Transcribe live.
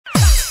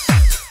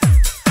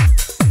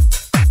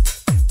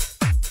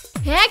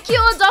हे के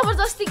हो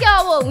जबरजस्ती क्या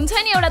अब हुन्छ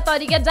नि एउटा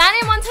तरिका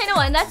जाने मन छैन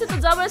भन्दा चाहिँ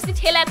त जबरजस्ती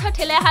ठेला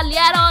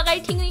ल्याएर अगाडि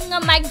ठिङ्गिङ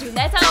माइक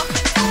झुन्डाछ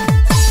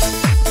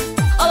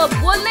अब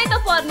बोल्नै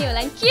त पर्ने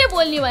होला नि के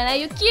बोल्ने भने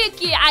यो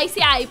के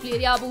आइसी आइप्ले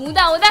रे अब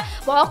हुँदा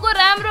भएको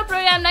राम्रो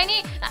प्रोग्रामलाई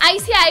नि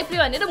आइसी आइप्ले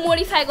भनेर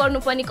मोडिफाई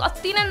गर्नुपर्ने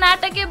कति नै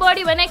नाटकै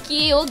बढी भने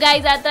के हो गाई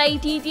जात्रा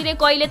इटी रे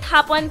कहिले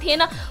थाहा पनि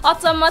थिएन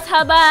अचम्म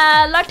छ बा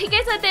ल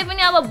ठिकै छ त्यही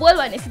पनि अब बोल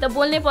भनेपछि त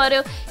बोल्नै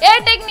पर्यो ए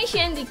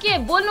टेक्निसियन जी के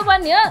बोल्नु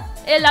पर्ने हो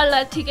ए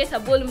ल ठिकै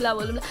छ बोलौँला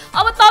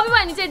अब तपाईँ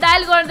भने चाहिँ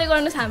डायल गर्दै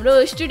गर्नुहोस् हाम्रो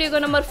स्टुडियोको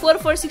नम्बर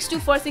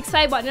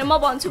 4462465 भनेर म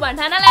भन्छु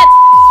भन्ठानालाई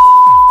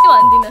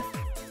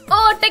भन्दिनँ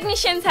ओ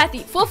टेक्निसियन साथी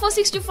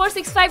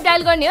 4462465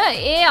 डायल गर्ने हो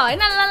ए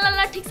होइन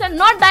ल ठिक छ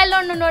नट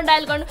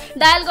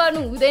डायल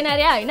गर्नु हुँदैन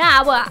रे होइन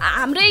अब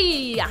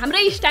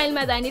हाम्रै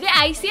स्टाइलमा जाने रे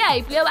आइसी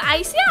आइप्ले अब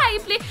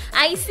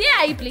आइसी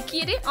आइप्ले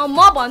के रे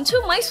म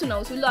भन्छु मै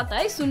सुनाउँछु ल त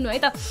है सुन्नु है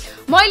त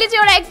मैले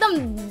चाहिँ एउटा एकदम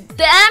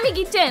दामी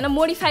गीत चाहिँ होइन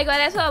मोडिफाई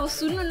गरेको छु अब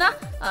सुन्नु न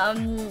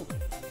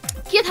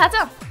के थाहा छ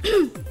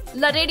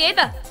ल रेडी है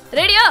त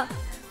रेडी हो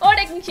ओ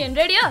टेक्निसियन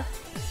रेडी हो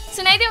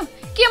सुनाइदिउँ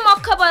के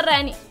मक्ख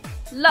पर्छ नि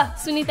ल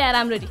सुनि त्यहाँ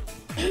राम्ररी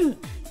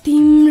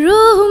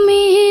तिम्रो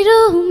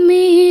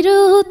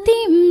मेरो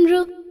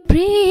तिम्रो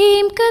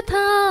प्रेम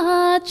कथा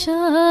छ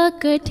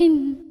कठिन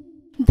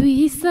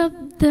दुई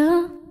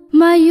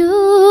शब्दमा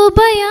यो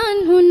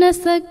बयान हुन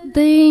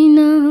सक्दैन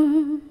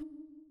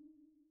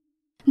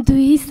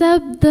दुई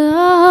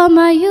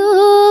शब्दमा यो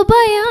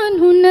बयान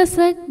हुन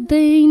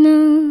सक्दैन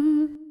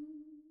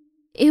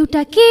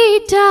एउटा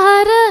केटा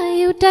र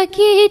एउटा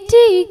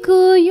केटीको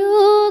यो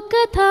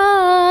कथा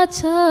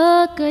छ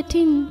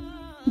कठिन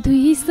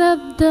दुई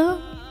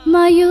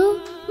शब्दमा यो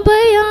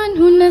बयान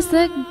हुन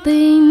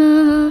सक्दैन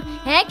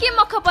हे के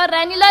मक्ख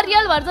पर्रा नि ल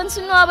रियल भर्जन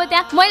सुन्नु अब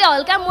त्यहाँ मैले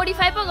हल्का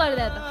मोडिफाई पो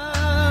गर्दा त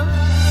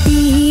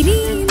तेरी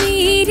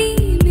मेरी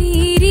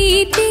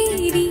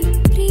तेरी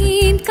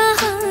प्रेम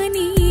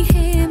कहानी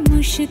है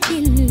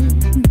मुश्किल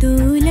दो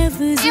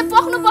लफ्ज ए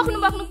पख्नु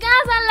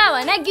कहाँ जान्ला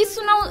भने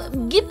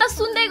गीत त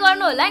सुन्दै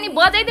गर्नु होला नि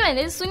बजाइदियो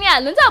भने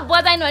सुनिहाल्नुहुन्छ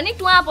बजाइनु भने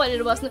टुवा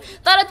परेर बस्नु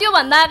तर त्यो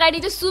भन्दा अगाडि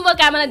चाहिँ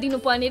शुभकामना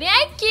दिनुपर्ने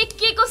रे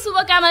के को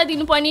शुभकामना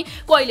दिनुपर्ने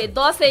कहिले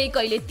दसैँ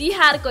कहिले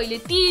तिहार कहिले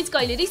तीज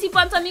कहिले ऋषि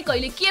पञ्चमी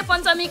कहिले के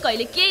पञ्चमी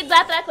कहिले के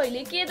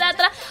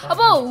जात्रा अब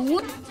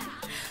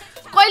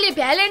कहिले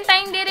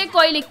भ्यालेन्टाइन डे रे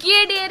कहिले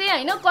के डे रे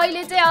होइन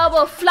कहिले चाहिँ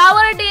अब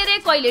फ्लावर डे रे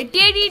कहिले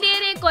टेडी डे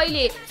रे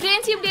कहिले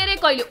फ्रेन्डसिप डे रे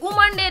कहिले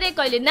वुमन डे रे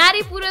कहिले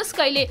नारी पुरुष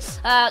कहिले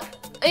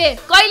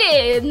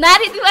कहिले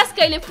नारी दिवस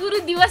कहिले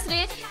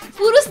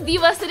पुरुष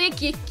दिवस रे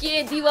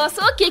के दिवस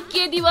हो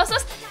के दिवस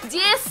होस्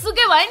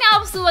जेसुकै भयो नि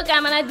अब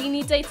शुभकामना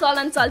दिने चाहिँ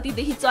चलन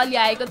चल्तीदेखि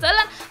चलिआएको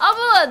चलन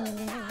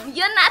अब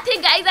यो नाथे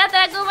गाई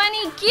जात्राको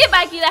पनि के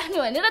बाँकी राख्नु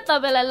भनेर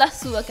तपाईँलाई ल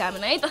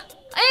शुभकामना है त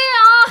ए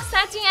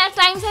साँच्चै यहाँ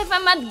टाइम्स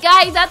एफएममा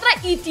गाई जात्रा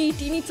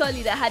इटी नि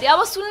चलिरहेको अरे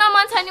अब सुन्न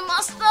मन छ नि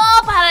मस्त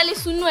पाराले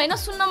सुन्नु होइन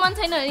सुन्न मन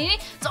छैन भने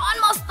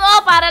झन् मस्त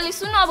पाराले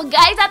सुन्नु अब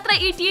गाई जात्रा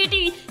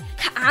इटी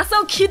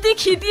हाँसौ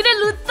खिती रे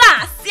लुत्ता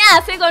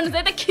हाँसे गर्नु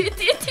चाहिँ त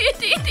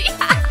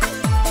खिती